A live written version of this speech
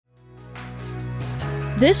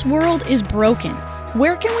This world is broken.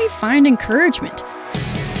 Where can we find encouragement?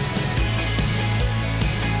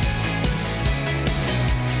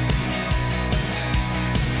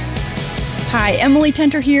 Hi, Emily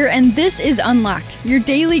Tenter here, and this is Unlocked, your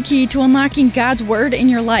daily key to unlocking God's Word in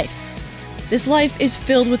your life. This life is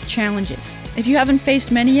filled with challenges. If you haven't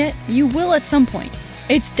faced many yet, you will at some point.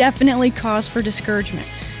 It's definitely cause for discouragement.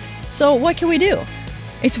 So what can we do?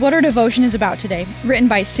 It's what our devotion is about today, written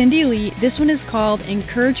by Cindy Lee. This one is called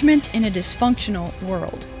Encouragement in a Dysfunctional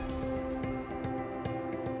World.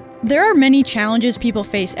 There are many challenges people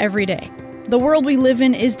face every day. The world we live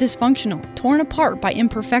in is dysfunctional, torn apart by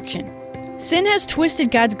imperfection. Sin has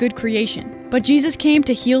twisted God's good creation, but Jesus came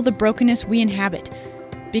to heal the brokenness we inhabit.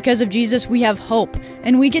 Because of Jesus, we have hope,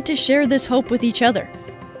 and we get to share this hope with each other.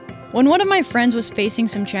 When one of my friends was facing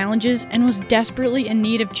some challenges and was desperately in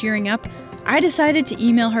need of cheering up, I decided to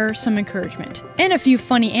email her some encouragement and a few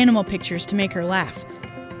funny animal pictures to make her laugh.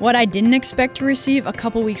 What I didn't expect to receive a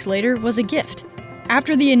couple weeks later was a gift.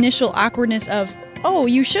 After the initial awkwardness of, "Oh,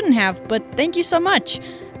 you shouldn't have, but thank you so much,"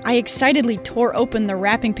 I excitedly tore open the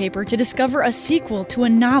wrapping paper to discover a sequel to a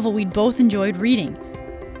novel we'd both enjoyed reading.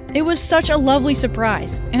 It was such a lovely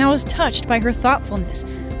surprise, and I was touched by her thoughtfulness,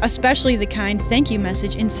 especially the kind thank you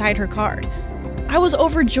message inside her card. I was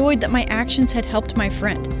overjoyed that my actions had helped my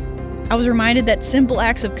friend. I was reminded that simple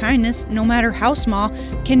acts of kindness, no matter how small,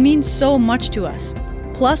 can mean so much to us.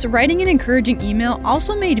 Plus, writing an encouraging email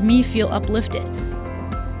also made me feel uplifted.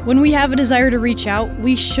 When we have a desire to reach out,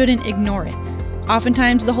 we shouldn't ignore it.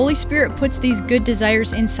 Oftentimes, the Holy Spirit puts these good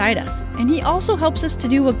desires inside us, and He also helps us to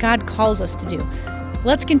do what God calls us to do.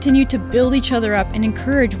 Let's continue to build each other up and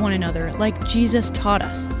encourage one another like Jesus taught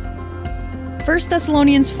us. 1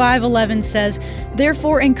 Thessalonians 5:11 says,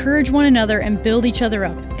 "Therefore encourage one another and build each other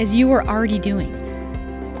up, as you are already doing."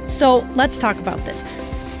 So let's talk about this.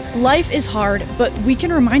 Life is hard, but we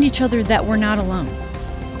can remind each other that we're not alone.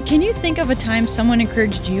 Can you think of a time someone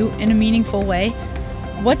encouraged you in a meaningful way?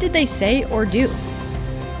 What did they say or do?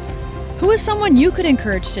 Who is someone you could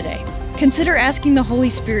encourage today? Consider asking the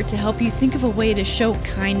Holy Spirit to help you think of a way to show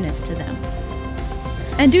kindness to them.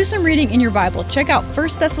 And do some reading in your Bible. Check out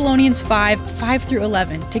 1 Thessalonians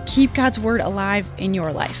 5:5-11 to keep God's Word alive in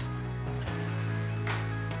your life.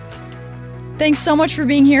 Thanks so much for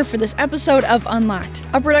being here for this episode of Unlocked,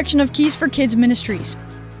 a production of Keys for Kids Ministries.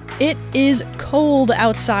 It is cold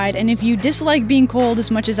outside, and if you dislike being cold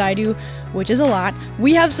as much as I do, which is a lot,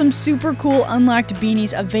 we have some super cool Unlocked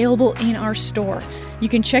beanies available in our store. You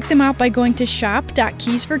can check them out by going to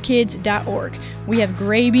shop.keysforkids.org. We have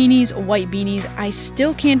gray beanies, white beanies. I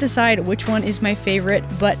still can't decide which one is my favorite,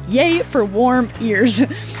 but yay for warm ears.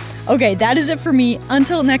 Okay, that is it for me.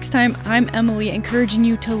 Until next time, I'm Emily, encouraging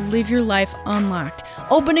you to live your life unlocked,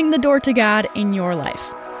 opening the door to God in your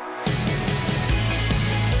life.